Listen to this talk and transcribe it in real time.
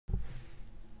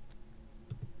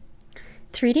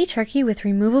3D Turkey with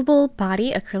Removable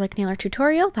Body Acrylic Nailer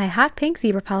tutorial by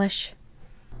Hotpinkzebrapolish.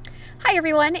 Hi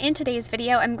everyone, in today's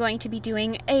video I'm going to be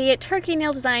doing a turkey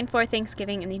nail design for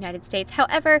Thanksgiving in the United States.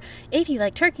 However, if you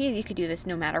like turkeys, you could do this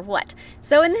no matter what.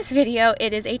 So in this video,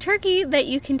 it is a turkey that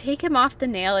you can take him off the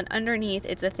nail and underneath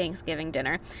it's a Thanksgiving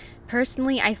dinner.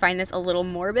 Personally, I find this a little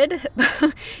morbid.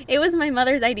 It was my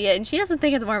mother's idea and she doesn't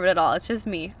think it's morbid at all, it's just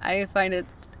me. I find it,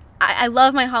 I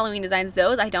love my Halloween designs.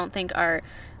 Those I don't think are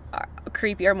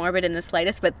creepy or morbid in the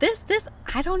slightest, but this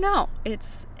I don't know,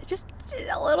 it's just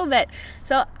a little bit.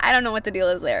 So I don't know what the deal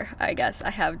is there. I guess I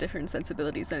have different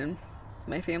sensibilities than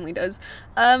my family does,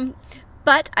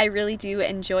 but I really do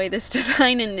enjoy this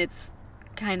design and its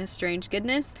kind of strange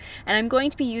goodness, and I'm going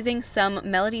to be using some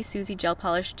MelodySusie gel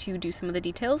polish to do some of the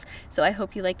details, so I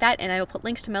hope you like that, and I will put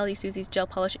links to MelodySusie's gel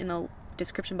polish in the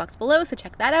description box below, so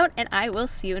check that out, and I will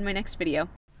see you in my next video.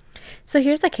 So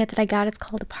here's the kit that I got. It's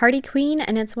called Party Queen,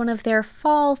 and it's one of their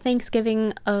fall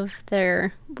Thanksgiving of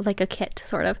their, like a kit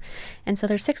sort of. And so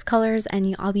there's 6 colors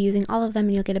and I'll be using all of them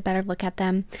and you'll get a better look at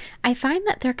them. I find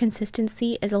that their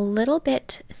consistency is a little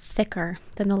bit thicker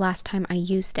than the last time I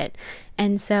used it.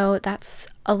 And so that's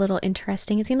a little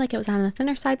interesting. It seemed like it was on the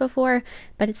thinner side before,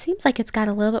 but it seems like it's got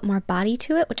a little bit more body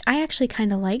to it, which I actually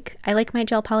kind of like. I like my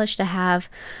gel polish to have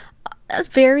a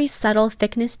very subtle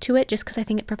thickness to it just because I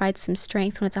think it provides some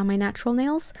strength when it's on my natural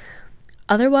nails.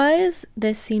 Otherwise,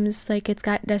 this seems like it's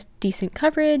got a decent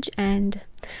coverage, and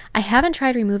I haven't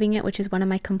tried removing it, which is one of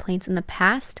my complaints in the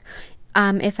past.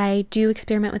 If I do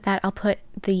experiment with that, I'll put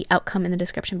the outcome in the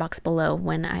description box below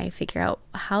when I figure out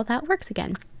how that works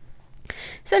again.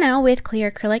 So now with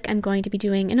clear acrylic, I'm going to be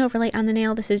doing an overlay on the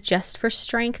nail. This is just for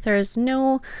strength. There's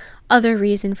no other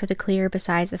reason for the clear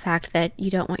besides the fact that you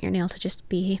don't want your nail to just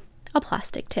be a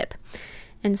plastic tip.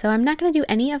 And so I'm not going to do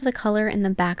any of the color in the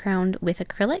background with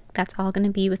acrylic. That's all going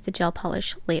to be with the gel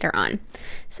polish later on.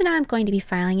 So now I'm going to be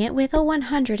filing it with a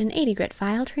 180 grit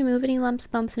file to remove any lumps,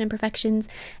 bumps, and imperfections.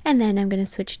 And then I'm going to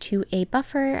switch to a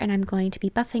buffer and I'm going to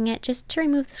be buffing it just to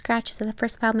remove the scratches that the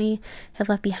first file may have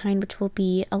left behind, which will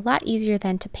be a lot easier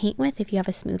than to paint with if you have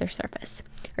a smoother surface,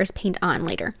 or paint on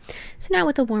later. So now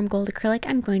with a warm gold acrylic,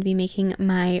 I'm going to be making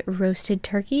my roasted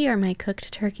turkey or my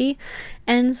cooked turkey.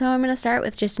 And so I'm going to start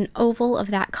with just an oval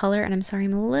of that color, and I'm sorry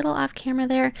I'm a little off camera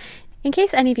there. In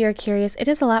case any of you are curious, it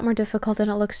is a lot more difficult than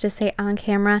it looks to say on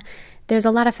camera. There's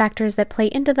a lot of factors that play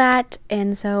into that,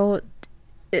 and so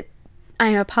I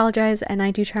apologize, and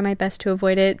I do try my best to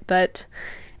avoid it, but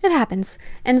it happens.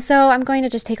 And so I'm going to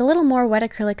just take a little more wet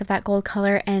acrylic of that gold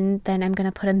color, and then I'm going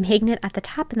to put a magnet at the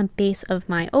top and the base of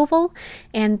my oval,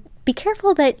 and be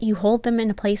careful that you hold them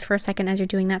in place for a second as you're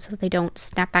doing that so that they don't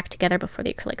snap back together before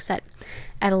the acrylic's set.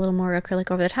 Add a little more acrylic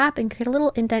over the top and create a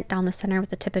little indent down the center with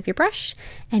the tip of your brush.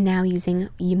 And now using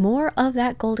more of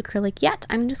that gold acrylic yet,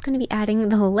 I'm just going to be adding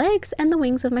the legs and the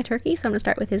wings of my turkey. So I'm going to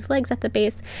start with his legs at the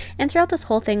base. And throughout this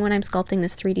whole thing when I'm sculpting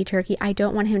this 3D turkey, I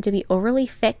don't want him to be overly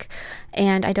thick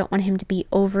and I don't want him to be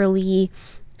overly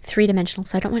three-dimensional.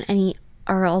 So I don't want any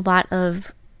or a lot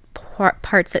of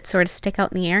parts that sort of stick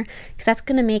out in the air, because that's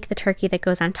going to make the turkey that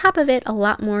goes on top of it a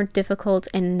lot more difficult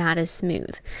and not as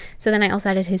smooth. So then I also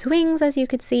added his wings, as you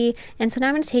could see, and so now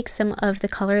I'm going to take some of the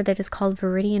color that is called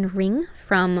Viridian Ring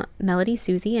from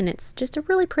MelodySusie, and it's just a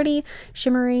really pretty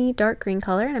shimmery dark green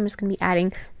color, and I'm just going to be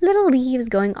adding little leaves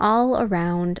going all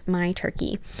around my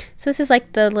turkey. So this is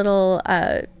like the little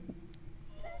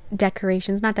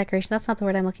decorations, not decorations, that's not the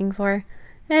word I'm looking for,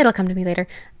 it'll come to me later,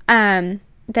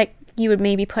 that you would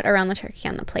maybe put around the turkey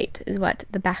on the plate is what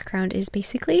the background is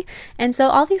basically. And so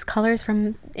all these colors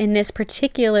from in this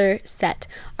particular set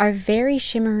are very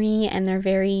shimmery and they're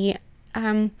very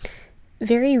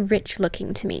very rich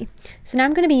looking to me. So now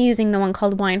I'm going to be using the one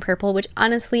called Wine Purple, which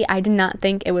honestly I did not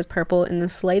think it was purple in the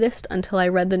slightest until I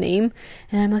read the name,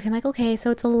 and I'm looking like, okay,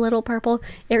 so it's a little purple.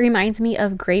 It reminds me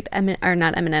of grape or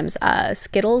not M&Ms,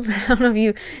 Skittles. I don't know if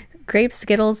you grape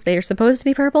Skittles, they're supposed to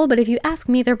be purple, but if you ask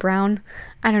me, they're brown.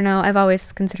 I don't know, I've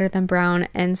always considered them brown,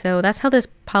 and so that's how this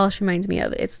polish reminds me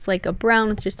of. It's like a brown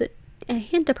with just a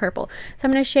hint of purple. So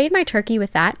I'm going to shade my turkey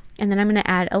with that, and then I'm going to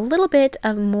add a little bit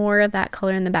of more of that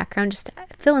color in the background just to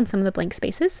fill in some of the blank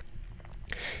spaces.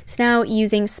 So now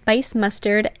using Spice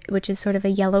Mustard, which is sort of a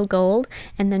yellow gold,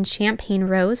 and then Champagne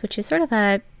Rose, which is sort of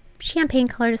a champagne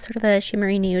color, just sort of a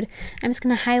shimmery nude. I'm just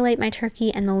going to highlight my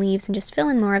turkey and the leaves and just fill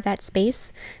in more of that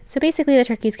space. So basically the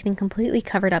turkey is getting completely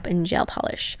covered up in gel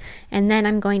polish. And then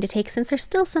I'm going to take, since there's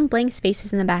still some blank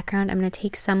spaces in the background, I'm going to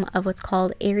take some of what's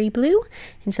called airy blue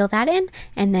and fill that in.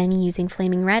 And then using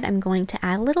flaming red, I'm going to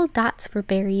add little dots for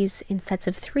berries in sets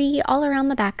of 3 all around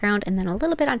the background, and then a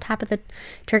little bit on top of the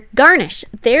garnish.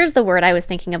 There's the word I was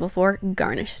thinking of before,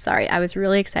 garnish. Sorry, I was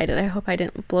really excited. I hope I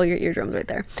didn't blow your eardrums right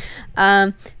there.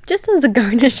 Just as a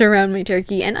garnish around my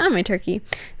turkey and on my turkey.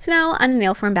 So now on a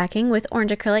nail form backing with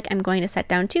orange acrylic, I'm going to set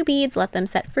down 2 beads, let them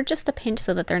set for just a pinch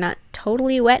so that they're not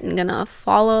totally wet and gonna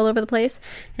fall all over the place.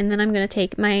 And then I'm gonna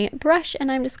take my brush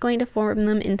and I'm just going to form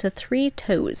them into 3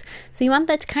 toes. So you want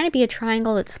that to kind of be a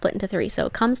triangle that's split into 3. So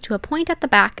it comes to a point at the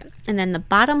back, and then the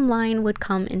bottom line would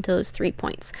come into those 3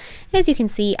 points. As you can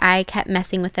see, I kept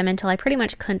messing with them until I pretty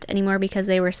much couldn't anymore because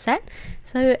they were set.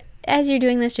 So as you're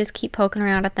doing this, just keep poking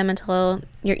around at them until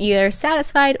you're either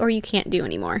satisfied or you can't do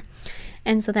anymore.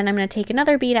 And so then I'm going to take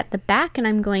another bead at the back and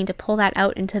I'm going to pull that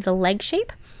out into the leg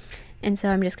shape. And so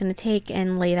I'm just going to take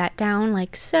and lay that down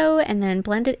like so, and then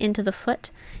blend it into the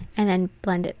foot, and then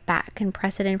blend it back and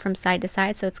press it in from side to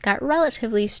side so it's got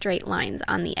relatively straight lines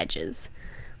on the edges.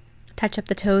 Touch up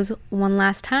the toes one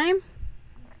last time.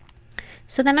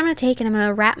 So then I'm going to take and I'm going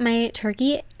to wrap my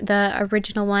turkey, the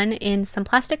original one, in some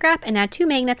plastic wrap and add 2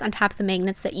 magnets on top of the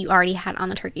magnets that you already had on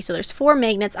the turkey. So there's 4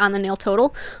 magnets on the nail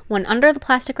total, 1 under the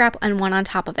plastic wrap and 1 on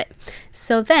top of it.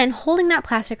 So then holding that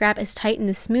plastic wrap as tight and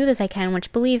as smooth as I can,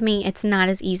 which believe me, it's not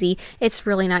as easy. It's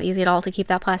really not easy at all to keep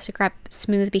that plastic wrap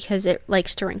smooth because it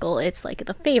likes to wrinkle. It's like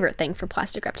the favorite thing for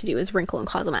plastic wrap to do is wrinkle and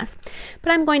cause a mess.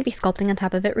 But I'm going to be sculpting on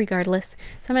top of it regardless.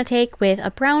 So I'm going to take with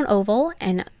a brown oval,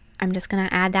 and I'm just going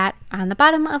to add that on the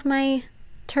bottom of my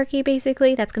turkey,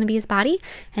 basically. That's going to be his body.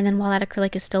 And then while that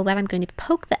acrylic is still wet, I'm going to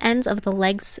poke the ends of the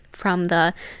legs from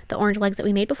the orange legs that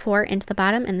we made before into the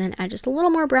bottom, and then add just a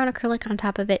little more brown acrylic on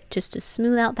top of it just to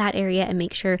smooth out that area and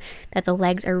make sure that the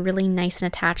legs are really nice and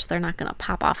attached so they're not going to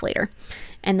pop off later.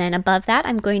 And then above that,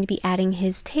 I'm going to be adding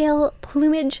his tail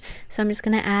plumage. So I'm just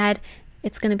going to add,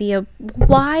 it's going to be a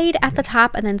wide at the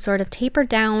top and then sort of taper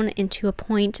down into a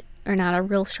point, or not a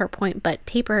real sharp point, but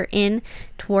taper in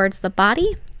towards the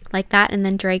body like that, and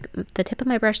then drag the tip of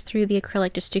my brush through the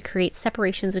acrylic just to create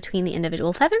separations between the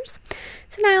individual feathers.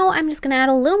 So now I'm just going to add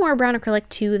a little more brown acrylic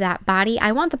to that body.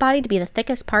 I want the body to be the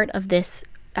thickest part of this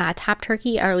top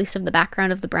turkey, or at least of the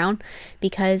background of the brown,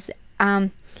 because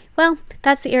well,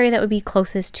 that's the area that would be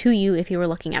closest to you if you were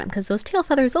looking at them, because those tail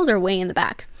feathers, those are way in the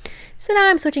back. So now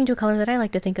I'm switching to a color that I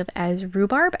like to think of as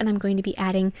rhubarb, and I'm going to be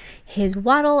adding his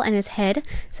wattle and his head.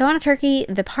 So on a turkey,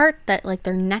 the part that, like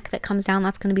their neck that comes down,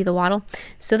 that's going to be the wattle.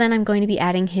 So then I'm going to be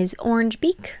adding his orange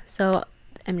beak. So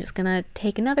I'm just going to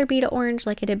take another bead of orange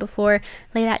like I did before,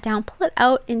 lay that down, pull it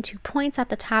out into points at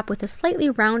the top with a slightly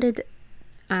rounded,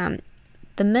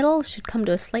 the middle should come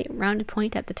to a slight rounded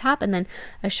point at the top, and then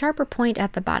a sharper point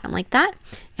at the bottom like that.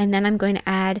 And then I'm going to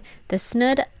add the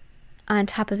snood on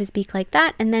top of his beak like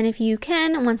that. And then if you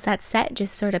can, once that's set,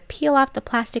 just sort of peel off the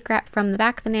plastic wrap from the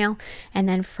back of the nail and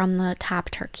then from the top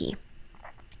turkey.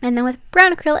 And then with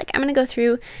brown acrylic, I'm going to go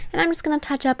through and I'm just going to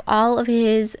touch up all of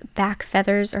his back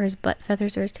feathers, or his butt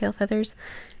feathers, or his tail feathers.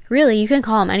 Really, you can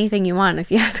call them anything you want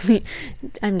if you ask me.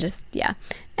 I'm just, yeah.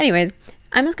 Anyways,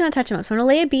 I'm just going to touch them up. So I'm going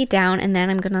to lay a bead down, and then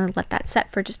I'm going to let that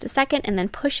set for just a second and then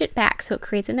push it back so it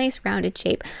creates a nice rounded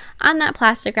shape on that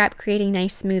plastic wrap, creating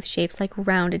nice smooth shapes like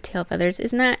rounded tail feathers.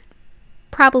 Is not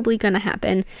probably going to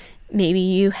happen. Maybe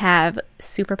you have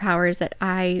superpowers that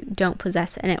I don't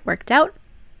possess and it worked out.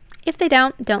 If they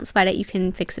don't sweat it. You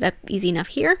can fix it up easy enough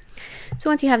here. So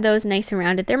once you have those nice and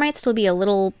rounded, there might still be a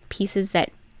little pieces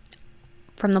that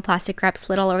from the plastic wrap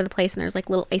slid all over the place, and there's like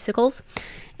little icicles.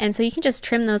 And so you can just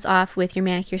trim those off with your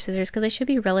manicure scissors because they should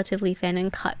be relatively thin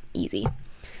and cut easy.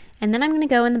 And then I'm going to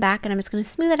go in the back and I'm just going to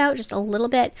smooth it out just a little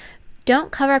bit.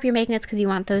 Don't cover up your magnets because you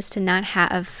want those to not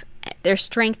have their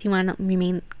strength. You want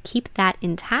to keep that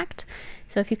intact.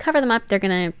 So if you cover them up, they're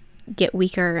going to get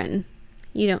weaker, and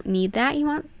you don't need that. You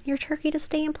want your turkey to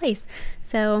stay in place.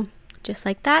 So just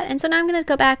like that. And so now I'm going to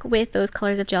go back with those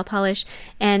colors of gel polish,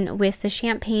 and with the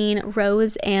champagne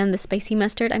rose and the spicy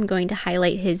mustard, I'm going to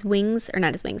highlight his wings, or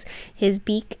not his wings, his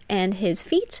beak and his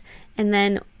feet. And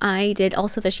then I did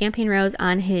also the champagne rose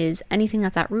on his, anything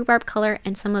that's that rhubarb color,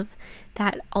 and some of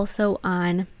that also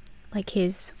on like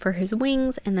for his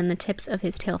wings, and then the tips of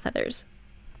his tail feathers.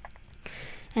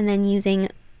 And then using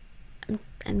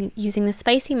the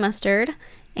spicy mustard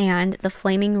and the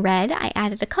flaming red, I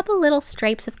added a couple little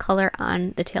stripes of color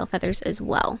on the tail feathers as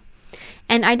well.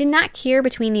 And I did not cure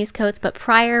between these coats, but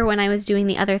prior, when I was doing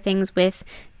the other things with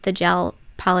the gel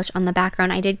polish on the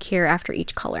background. I did cure after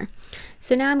each color.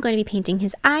 So now I'm going to be painting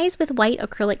his eyes with white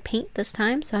acrylic paint this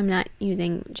time, so I'm not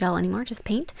using gel anymore, just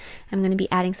paint. I'm going to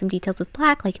be adding some details with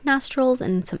black, like nostrils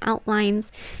and some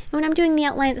outlines. And when I'm doing the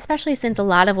outlines, especially since a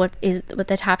lot of what is with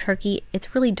the top turkey,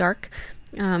 it's really dark,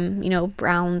 you know,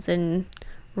 browns and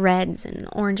reds and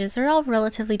oranges, they're all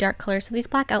relatively dark colors, so these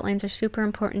black outlines are super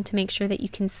important to make sure that you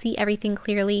can see everything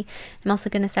clearly. I'm also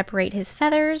going to separate his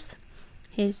feathers,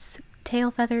 his tail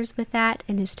feathers with that,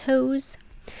 and his toes.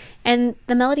 And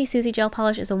the MelodySusie gel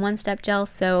polish is a one-step gel,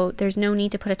 so there's no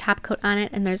need to put a top coat on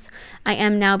it, and I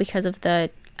am now because of the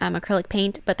acrylic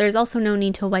paint, but there's also no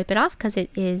need to wipe it off because it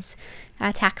is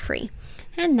tack-free.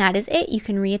 And that is it. You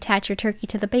can reattach your turkey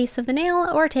to the base of the nail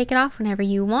or take it off whenever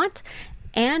you want.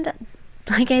 And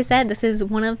like I said, this is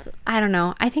one of, I don't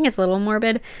know, I think it's a little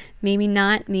morbid, maybe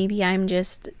not, maybe I'm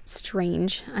just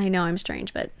strange. I know I'm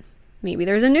strange, but maybe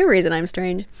there's a new reason I'm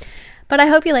strange. But I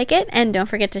hope you like it, and don't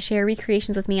forget to share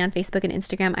recreations with me on Facebook and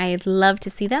Instagram. I'd love to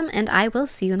see them, and I will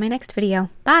see you in my next video.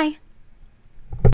 Bye!